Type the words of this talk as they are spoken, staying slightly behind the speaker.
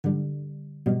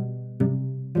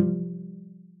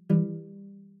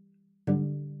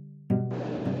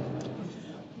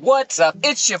What's up?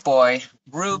 It's your boy,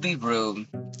 Ruby Rube,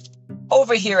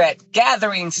 over here at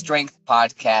Gathering Strength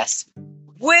Podcast.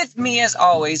 With me, as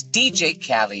always, DJ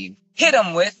Khaled. Hit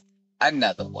him with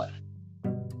another one.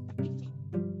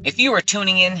 If you are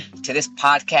tuning in to this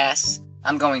podcast,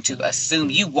 I'm going to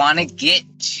assume you want to get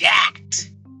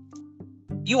jacked.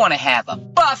 You want to have a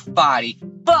buff body,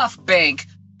 buff bank,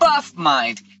 buff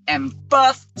mind, and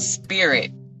buff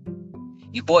spirit.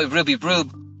 Your boy Ruby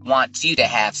Rube wants you to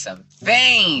have some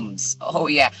veins. Oh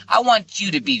yeah, I want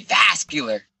you to be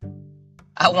vascular.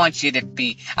 I want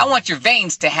your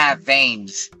veins to have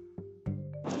veins.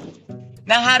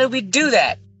 Now, how do we do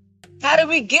that? How do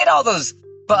we get all those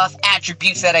buff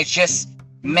attributes that I just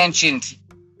mentioned?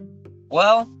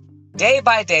 Well, day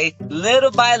by day,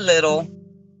 little by little,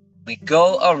 we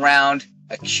go around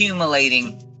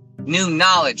accumulating new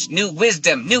knowledge, new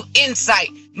wisdom, new insight,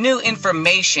 new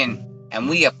information, and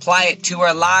we apply it to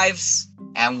our lives,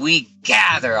 and we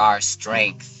gather our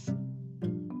strength.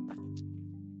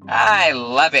 I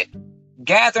love it.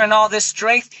 Gathering all this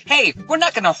strength. Hey, we're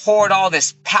not going to hoard all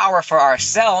this power for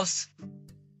ourselves.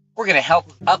 We're going to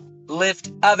help uplift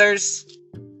others.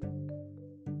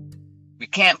 We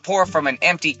can't pour from an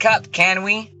empty cup, can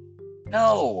we?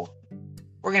 No.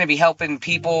 We're going to be helping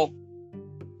people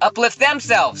uplift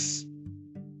themselves.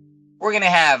 We're going to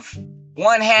have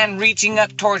one hand reaching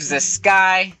up towards the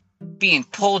sky, being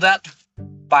pulled up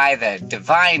by the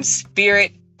divine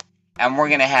spirit, and we're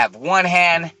going to have one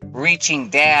hand reaching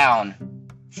down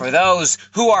for those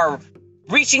who are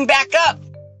reaching back up.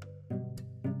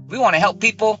 We want to help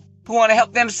people who want to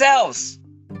help themselves,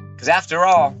 because after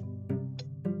all,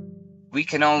 we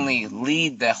can only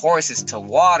lead the horses to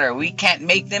water. We can't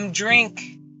make them drink.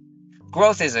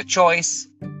 Growth is a choice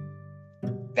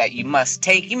that you must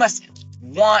take. You must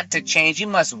want to change. You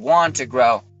must want to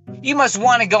grow. You must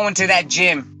want to go into that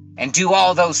gym and do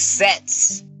all those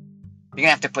sets. You're going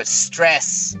to have to put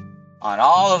stress on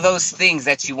all of those things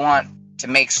that you want to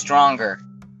make stronger,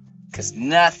 because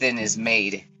nothing is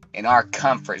made in our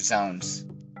comfort zones.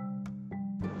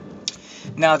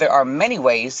 Now, there are many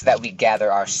ways that we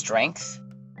gather our strength.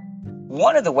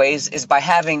 One of the ways is by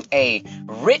having a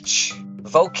rich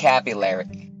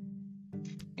vocabulary.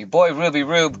 Your boy Ruby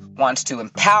Rube wants to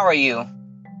empower you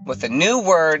with a new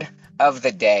word of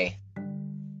the day.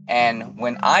 And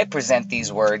when I present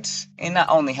these words, it not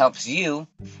only helps you,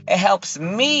 it helps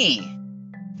me,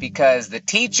 because the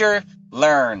teacher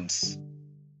learns.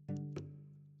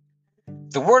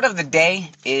 The word of the day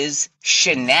is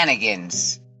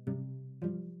shenanigans.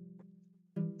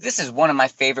 This is one of my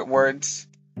favorite words.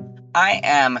 I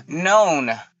am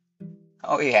known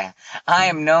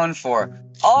for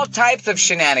all types of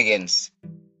shenanigans.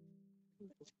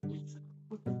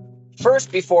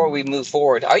 First, before we move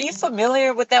forward, are you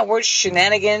familiar with that word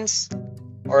shenanigans?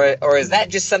 Or is that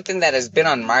just something that has been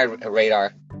on my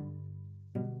radar?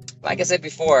 Like I said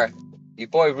before, your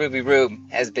boy Ruby Rube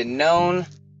has been known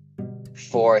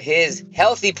for his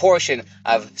healthy portion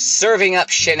of serving up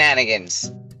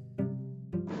shenanigans.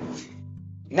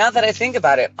 Now that I think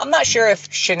about it, I'm not sure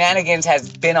if shenanigans has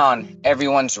been on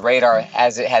everyone's radar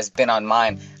as it has been on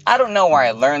mine. I don't know where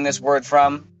I learned this word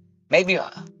from. Maybe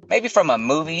from a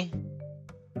movie.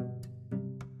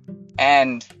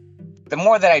 And the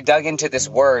more that I dug into this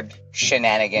word,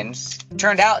 shenanigans,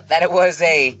 turned out that it was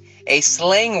a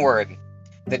slang word.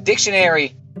 The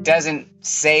dictionary doesn't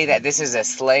say that this is a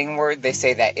slang word. They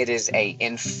say that it is an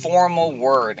informal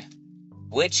word,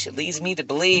 which leads me to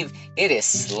believe it is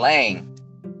slang.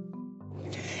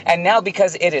 And now,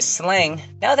 because it is slang,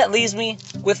 now that leaves me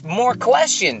with more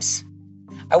questions.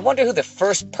 I wonder who the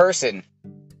first person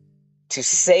to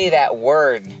say that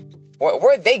word,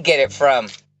 where'd they get it from?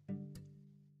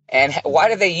 And why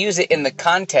do they use it in the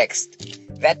context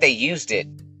that they used it?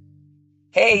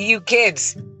 Hey, you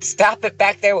kids, stop it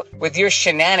back there with your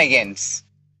shenanigans.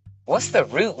 What's the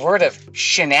root word of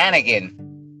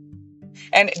shenanigan?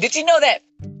 And did you know that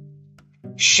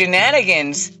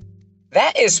shenanigans,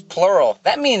 that is plural.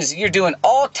 That means you're doing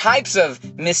all types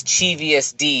of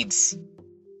mischievous deeds.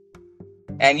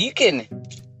 And you can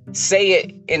say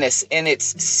it in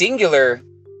its singular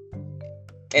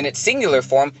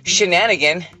form,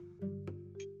 shenanigan.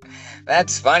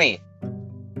 That's funny.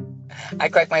 I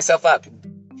crack myself up.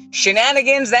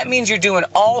 Shenanigans, that means you're doing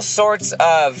all sorts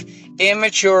of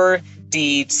immature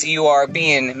deeds. You are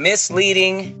being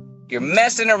misleading. You're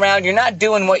messing around. You're not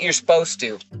doing what you're supposed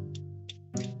to.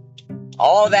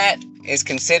 All that is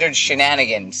considered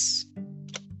shenanigans.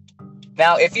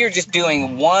 Now, if you're just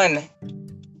doing one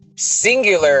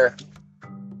singular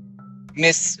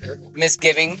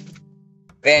misgiving,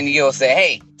 then you'll say,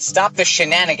 hey, stop the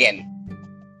shenanigan.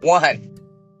 1.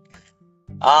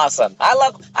 Awesome. I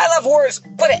love words.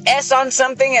 Put an S on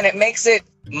something and it makes it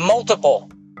multiple.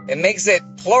 It makes it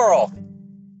plural.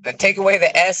 Then take away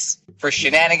the S for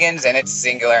shenanigans and it's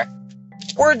singular.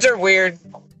 Words are weird.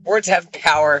 Words have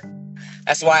power.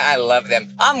 That's why I love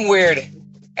them. I'm weird,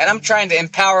 and I'm trying to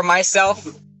empower myself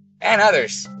and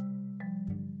others.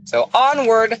 So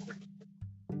onward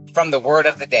from the word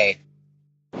of the day.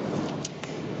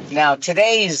 Now,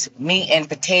 today's meat and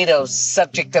potatoes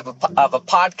subject of a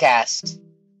podcast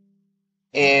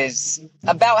is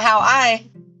about how I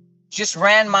just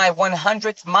ran my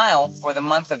 100th mile for the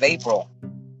month of April.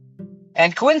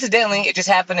 And coincidentally, it just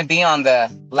happened to be on the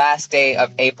last day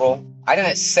of April. I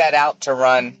didn't set out to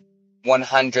run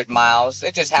 100 miles.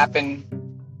 It just happened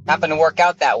to work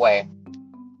out that way.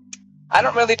 I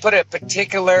don't really put a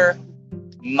particular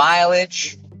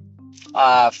mileage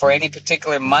for any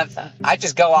particular month. I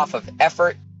just go off of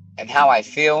effort and how I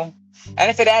feel. And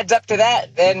if it adds up to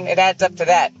that, then it adds up to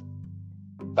that.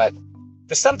 But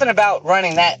there's something about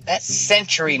running that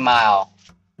century mile.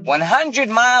 100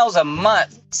 miles a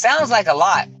month sounds like a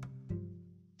lot.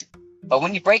 But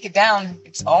when you break it down,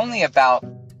 it's only about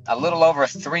a little over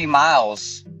 3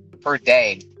 miles per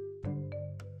day.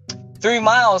 3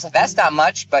 miles, that's not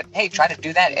much, but hey, try to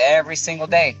do that every single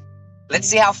day. Let's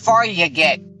see how far you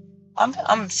get.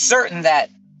 I'm certain that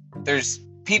there's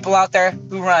people out there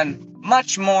who run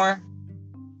much more.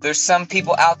 There's some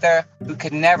people out there who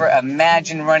could never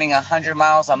imagine running 100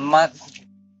 miles a month.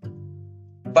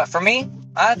 But for me,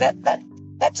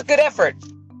 that's a good effort.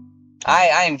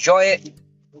 I enjoy it.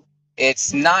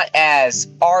 It's not as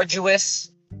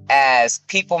arduous as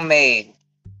people may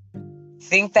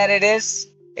think that it is.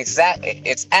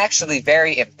 It's actually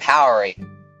very empowering.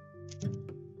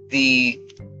 The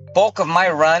bulk of my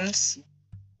runs,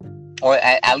 or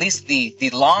at least the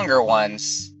longer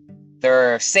ones,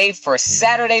 they're saved for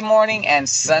Saturday morning and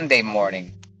Sunday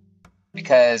morning,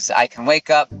 because I can wake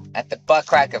up at the butt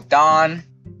crack of dawn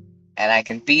and I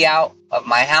can be out of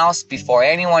my house before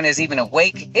anyone is even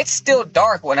awake. It's still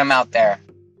dark when I'm out there.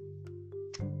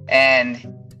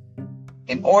 And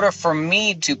in order for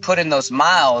me to put in those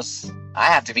miles, I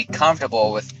have to be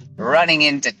comfortable with running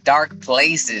into dark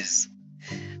places.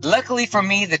 Luckily for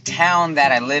me, the town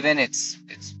that I live in, it's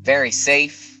very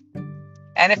safe.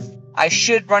 And if I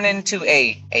should run into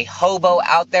a hobo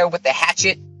out there with a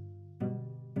hatchet,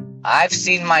 I've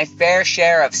seen my fair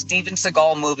share of Steven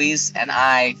Seagal movies, and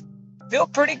I feel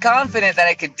pretty confident that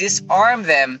I could disarm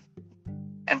them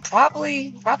and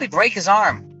probably break his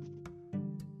arm.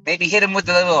 Maybe hit him with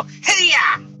a little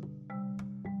hey-ya!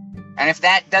 And if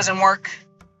that doesn't work,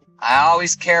 I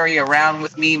always carry around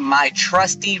with me my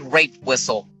trusty rape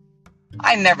whistle.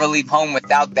 I never leave home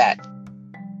without that.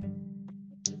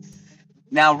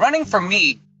 Now, running for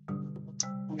me,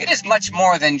 it is much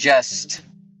more than just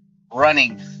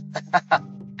running.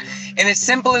 In its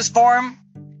simplest form,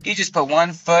 you just put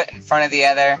one foot in front of the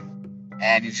other,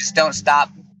 and you just don't stop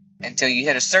until you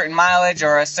hit a certain mileage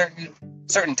or a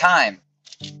certain time.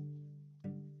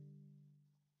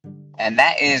 And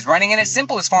that is running in its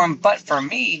simplest form. But for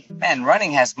me, man,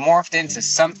 running has morphed into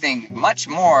something much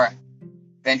more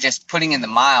than just putting in the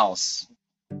miles.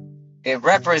 It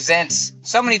represents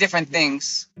so many different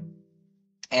things.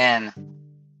 And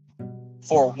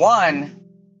for one,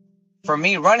 for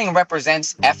me, running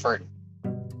represents effort.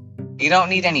 You don't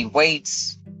need any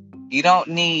weights. You don't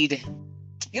need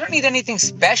anything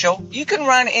special. You can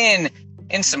run in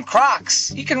some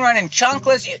Crocs. You can run in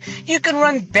chanclas. You can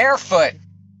run barefoot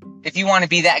if you want to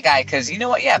be that guy, because you know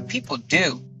what? Yeah, people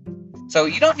do. So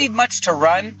you don't need much to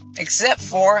run except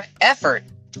for effort.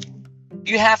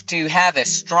 You have to have a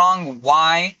strong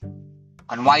why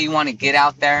on why you want to get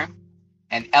out there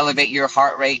and elevate your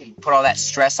heart rate and put all that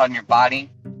stress on your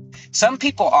body. Some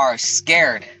people are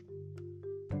scared.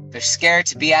 They're scared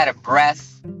to be out of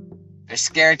breath. They're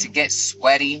scared to get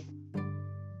sweaty.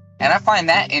 And I find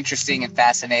that interesting and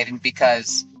fascinating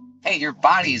because, hey, your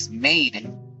body is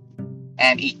made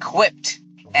and equipped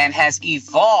and has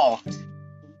evolved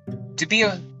to be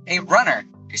a runner.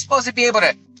 You're supposed to be able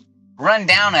to run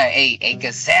down a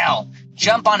gazelle,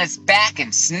 jump on its back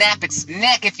and snap its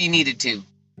neck if you needed to.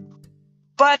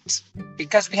 But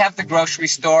because we have the grocery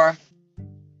store,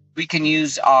 we can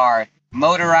use our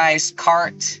motorized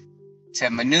cart to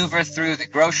maneuver through the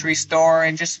grocery store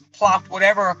and just plop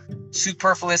whatever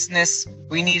superfluousness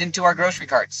we need into our grocery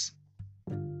carts.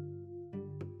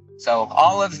 So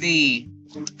all of the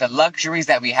luxuries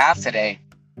that we have today,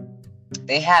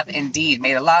 they have indeed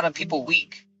made a lot of people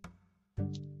weak.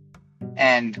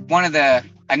 And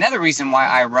another reason why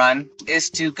I run is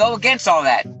to go against all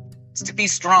that. It's to be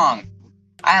strong.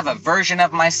 I have a version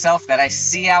of myself that I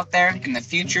see out there in the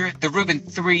future. The Ruben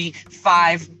 3,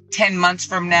 5, 10 months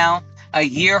from now, a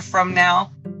year from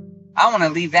now. I want to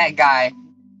leave that guy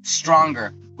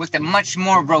stronger with a much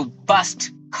more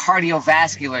robust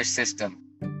cardiovascular system.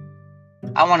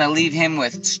 I want to leave him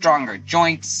with stronger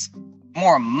joints,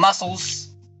 more muscles.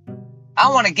 I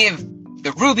want to give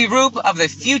the Ruby Rube of the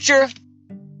future,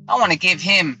 I want to give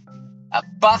him a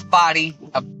buff body,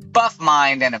 a buff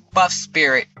mind, and a buff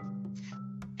spirit.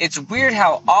 It's weird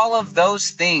how all of those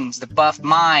things, the buff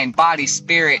mind, body,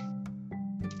 spirit,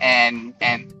 and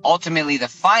ultimately the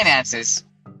finances,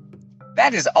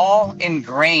 that is all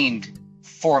ingrained,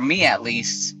 for me at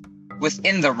least,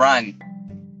 within the run.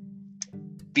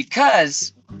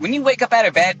 Because when you wake up out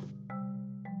of bed,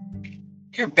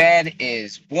 your bed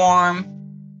is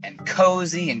warm and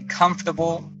cozy and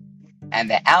comfortable, and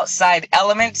the outside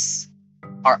elements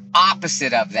are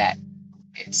opposite of that.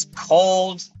 It's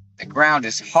cold, the ground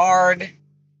is hard,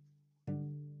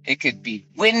 it could be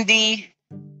windy,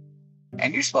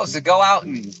 and you're supposed to go out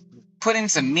and put in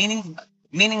some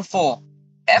meaningful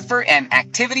effort and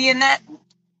activity in that.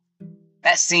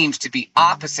 That seems to be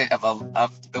opposite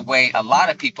of the way a lot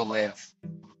of people live.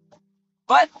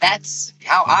 But that's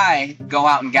how I go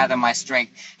out and gather my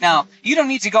strength. Now, you don't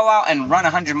need to go out and run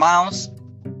 100 miles.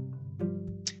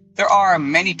 There are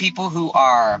many people who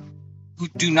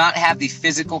do not have the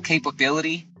physical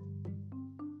capability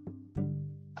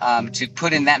to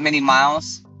put in that many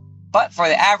miles. But for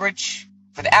the average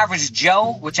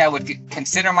Joe, which I would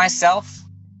consider myself,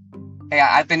 hey,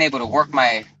 I've been able to work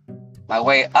my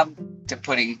way up to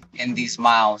putting in these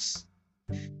miles.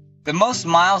 The most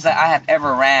miles that I have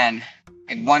ever ran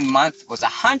in 1 month was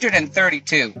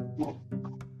 132.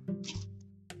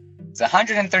 It's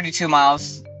 132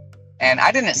 miles, and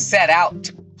I didn't set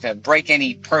out to break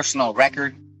any personal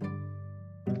record.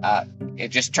 It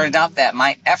just turned out that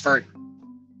my effort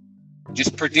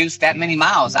just produced that many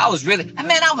miles. I must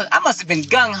have been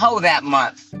gung-ho that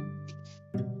month.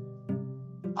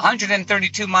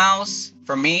 132 miles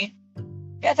for me.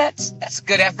 Yeah, that's a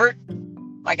good effort.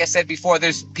 Like I said before,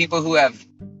 there's people who have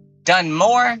done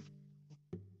more,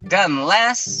 done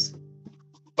less,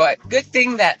 but good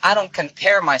thing that I don't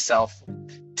compare myself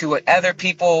to what other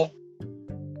people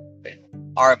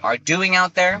are doing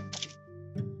out there.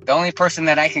 The only person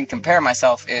that I can compare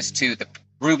myself is to the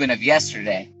Ruben of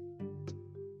yesterday.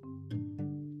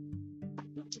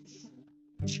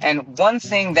 And one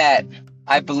thing that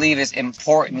I believe is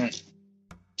important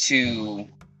to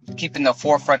keep in the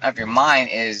forefront of your mind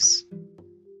is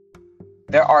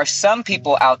there are some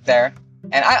people out there,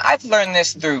 and I've learned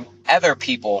this through other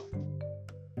people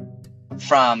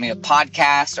from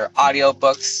podcasts or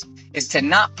audiobooks, is to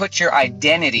not put your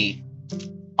identity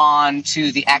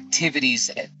onto the activities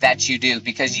that you do,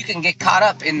 because you can get caught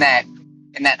up in that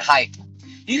hype.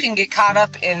 You can get caught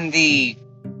up in the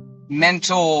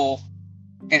mental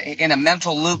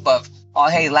loop of, oh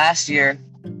hey, last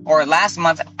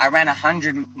month I ran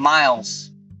 100 miles,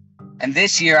 and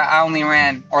this month I only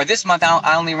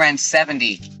ran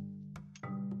 70.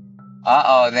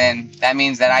 Then that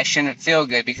means that I shouldn't feel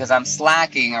good because I'm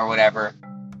slacking or whatever.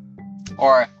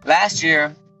 Or last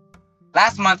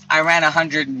month I ran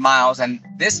 100 miles, and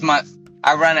this month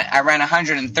I ran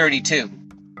 132.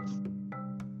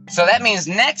 So that means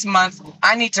next month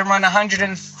I need to run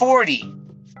 140.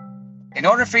 In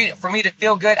order for me to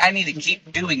feel good, I need to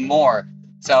keep doing more.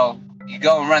 So you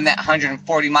go and run that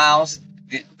 140 miles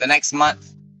the next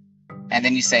month, and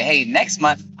then you say, hey, next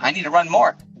month I need to run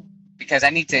more because I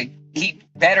need to keep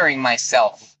bettering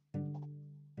myself.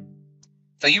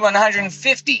 So you run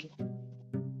 150,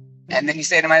 and then you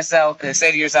say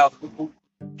to yourself,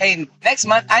 hey, next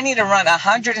month I need to run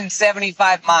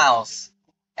 175 miles.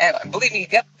 And believe me,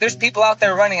 yep, there's people out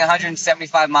there running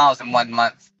 175 miles in 1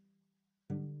 month.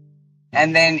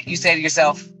 And then you say to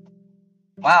yourself,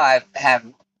 wow, I have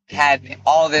had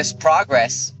all this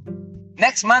progress.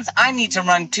 Next month, I need to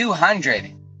run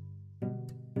 200.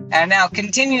 And now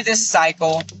continue this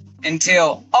cycle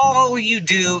until all you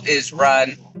do is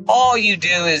run. All you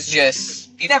do is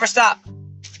you never stop.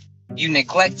 You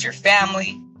neglect your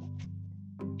family.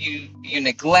 You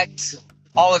neglect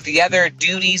all of the other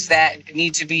duties that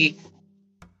need to be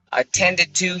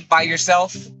attended to by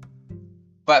yourself.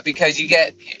 But because you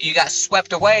got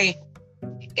swept away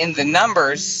in the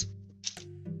numbers,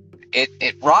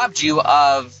 it robbed you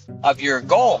of your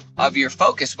goal, of your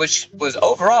focus, which was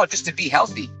overall just to be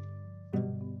healthy.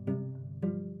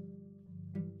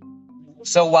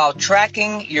 So while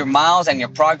tracking your miles and your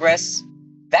progress,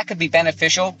 that could be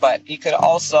beneficial, but you could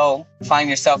also find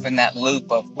yourself in that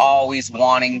loop of always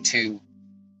wanting to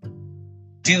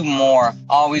do more,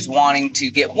 always wanting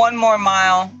to get one more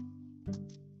mile,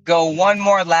 go one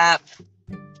more lap,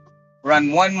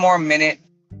 run one more minute.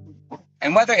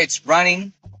 And whether it's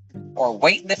running or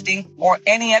weightlifting or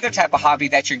any other type of hobby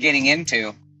that you're getting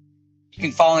into, you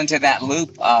can fall into that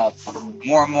loop of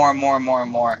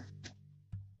more.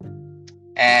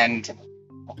 And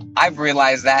I've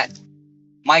realized that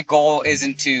my goal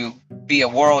isn't to be a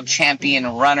world champion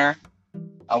runner,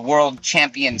 a world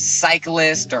champion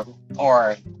cyclist,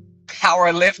 or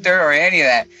power lifter, or any of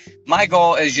that. My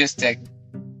goal is just to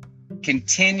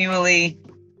continually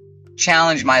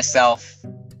challenge myself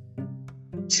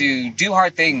to do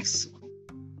hard things.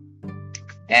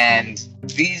 And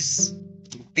these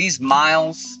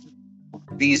miles,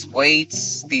 these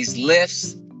weights, these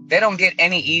lifts, they don't get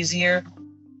any easier.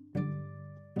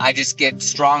 I just get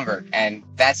stronger, and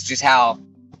that's just how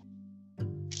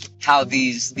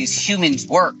these humans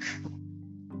work.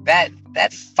 That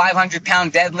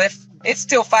 500-pound deadlift, it's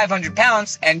still 500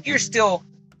 pounds, and you're still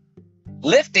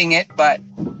lifting it, but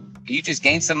you just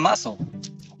gained some muscle.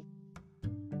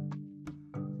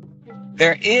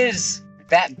 There is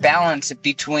that balance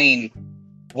between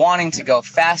wanting to go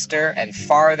faster and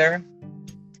farther,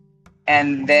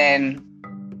 and then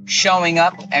showing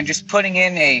up and just putting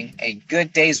in a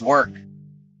good day's work.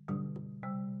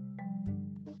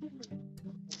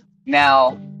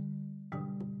 Now,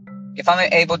 if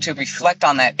I'm able to reflect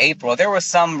on that April, there were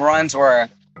some runs where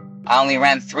I only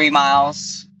ran 3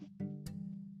 miles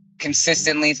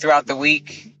consistently throughout the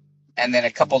week, and then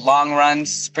a couple long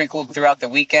runs sprinkled throughout the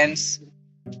weekends.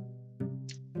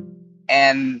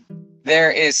 And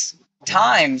there is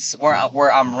times where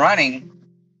I'm running,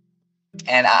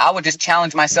 and I would just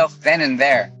challenge myself then and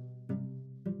there.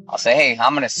 I'll say, hey,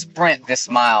 I'm going to sprint this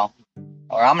mile,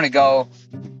 or I'm going to go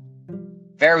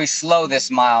very slow this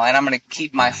mile, and I'm going to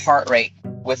keep my heart rate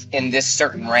within this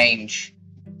certain range.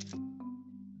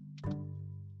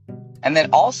 And then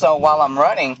also, while I'm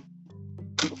running,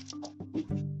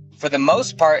 for the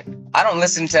most part, I don't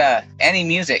listen to any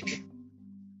music.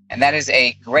 And that is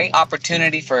a great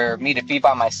opportunity for me to be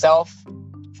by myself,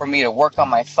 for me to work on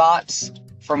my thoughts,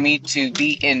 for me to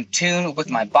be in tune with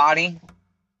my body.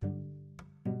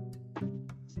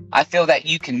 I feel that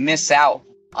you can miss out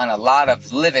on a lot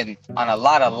of living, on a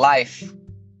lot of life,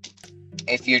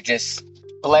 if you're just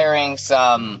blaring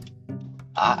some,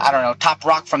 top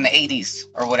rock from the 80s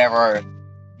or whatever, or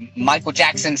Michael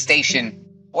Jackson station,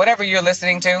 whatever you're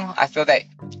listening to. I feel that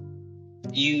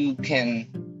you can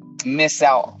miss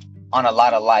out on a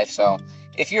lot of life. So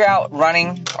if you're out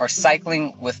running or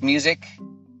cycling with music,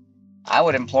 I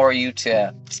would implore you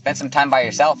to spend some time by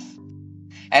yourself.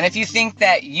 And if you think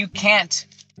that you can't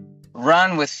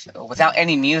run without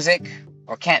any music,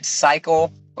 or can't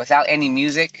cycle without any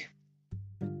music,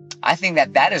 I think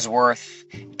that is worth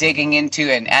digging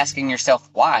into and asking yourself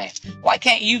why. Why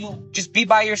can't you just be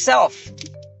by yourself?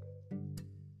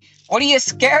 What are you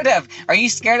scared of? Are you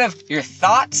scared of your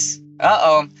thoughts?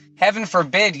 Uh-oh. Heaven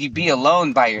forbid you be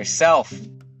alone by yourself.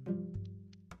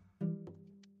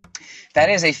 That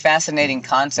is a fascinating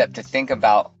concept to think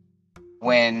about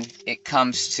when it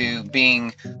comes to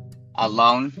being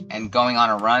alone and going on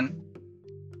a run.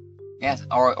 Yes,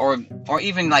 or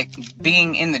even like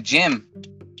being in the gym.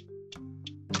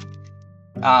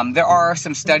 There are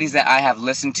some studies that I have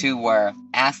listened to where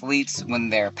athletes, when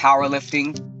they're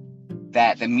powerlifting,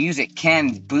 that the music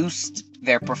can boost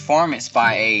their performance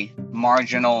by a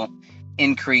marginal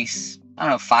increase.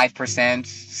 5%,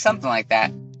 something like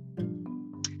that.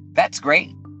 That's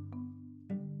great.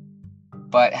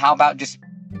 But how about just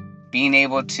being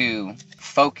able to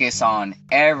focus on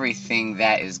everything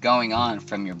that is going on,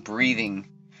 from your breathing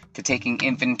to taking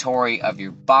inventory of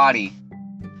your body?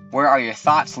 Where are your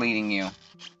thoughts leading you?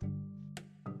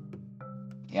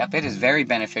 Yep, it is very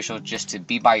beneficial just to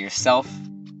be by yourself.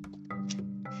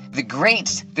 The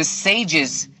greats, the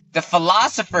sages, the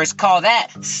philosophers call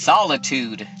that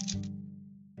solitude.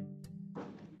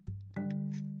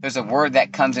 There's a word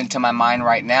that comes into my mind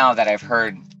right now that I've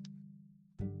heard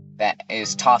that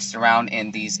is tossed around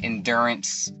in these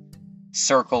endurance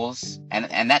circles,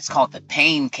 and that's called the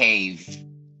pain cave.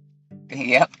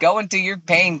 Yep, go into your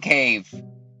pain cave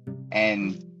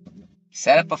and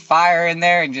set up a fire in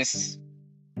there and just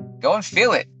go and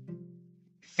feel it.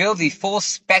 Feel the full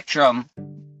spectrum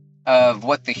of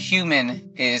what the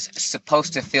human is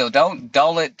supposed to feel. Don't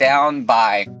dull it down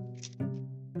by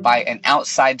an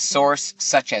outside source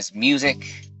such as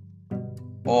music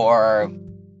or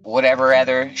whatever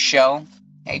other show.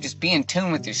 Hey, just be in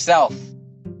tune with yourself.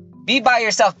 Be by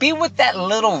yourself. Be with that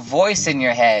little voice in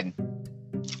your head.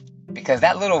 Because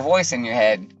that little voice in your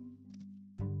head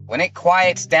when it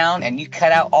quiets down and you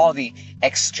cut out all the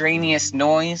extraneous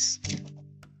noise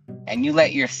and you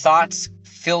let your thoughts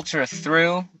filter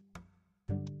through,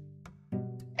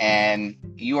 and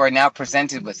you are now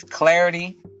presented with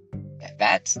clarity,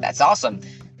 that's awesome.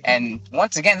 And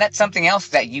once again, that's something else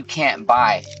that you can't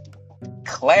buy.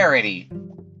 Clarity.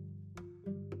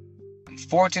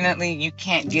 Unfortunately, you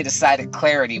can't get a side of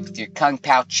clarity with your Kung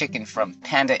Pao chicken from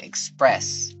Panda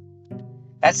Express.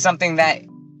 That's something that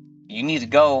you need to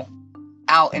go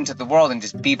out into the world and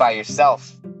just be by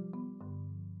yourself.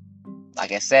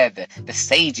 Like I said, the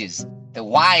sages, the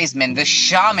wise men, the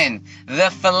shaman, the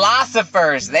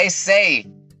philosophers, they say,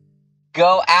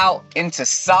 go out into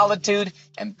solitude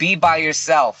and be by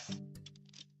yourself.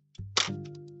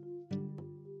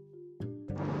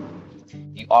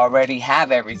 You already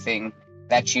have everything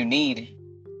that you need.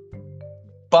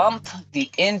 Bump the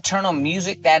internal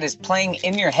music that is playing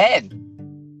in your head.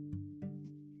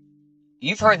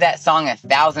 You've heard that song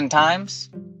 1,000 times.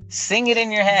 Sing it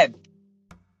in your head.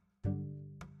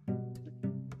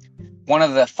 One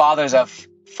of the fathers of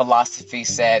philosophy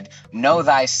said, know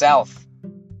thyself.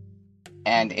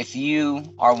 And if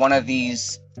you are one of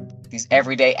these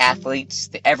everyday athletes,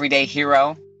 the everyday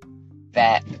hero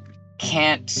that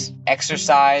can't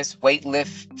exercise,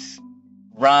 weightlift,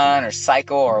 run, or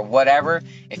cycle, or whatever,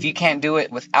 if you can't do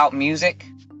it without music,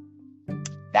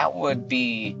 that would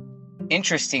be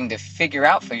interesting to figure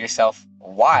out for yourself.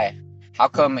 Why? How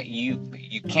come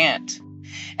you can't?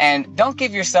 And don't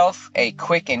give yourself a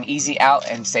quick and easy out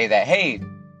and say that, hey,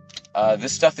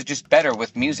 this stuff is just better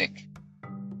with music.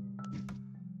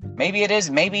 Maybe it is,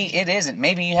 maybe it isn't.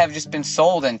 Maybe you have just been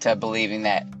sold into believing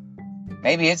that.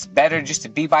 Maybe it's better just to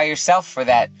be by yourself for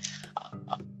that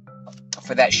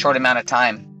short amount of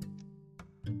time.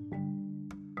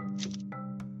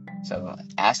 So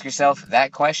ask yourself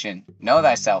that question. Know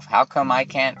thyself. How come I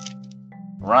can't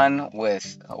run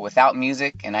without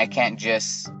music, and I can't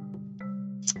just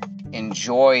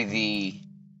enjoy the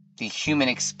human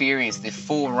experience, the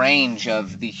full range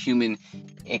of the human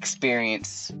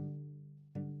experience?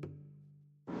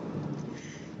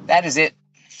 That is it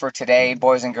for today,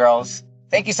 boys and girls.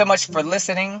 Thank you so much for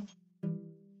listening.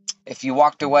 If you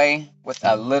walked away with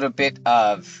a little bit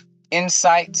of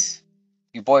insight,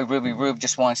 your boy Ruby Rube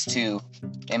just wants to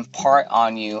impart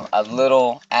on you a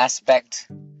little aspect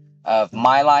of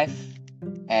my life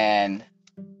and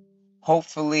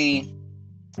hopefully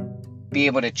be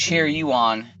able to cheer you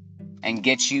on and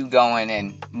get you going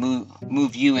and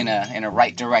move you in a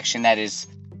right direction that is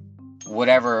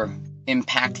whatever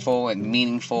impactful and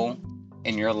meaningful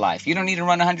in your life. You don't need to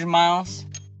run 100 miles,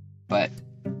 but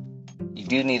you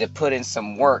do need to put in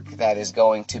some work that is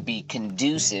going to be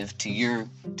conducive to your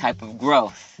type of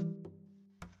growth.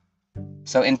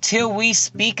 So until we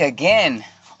speak again,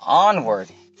 onward.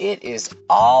 It is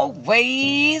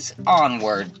always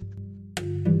onward.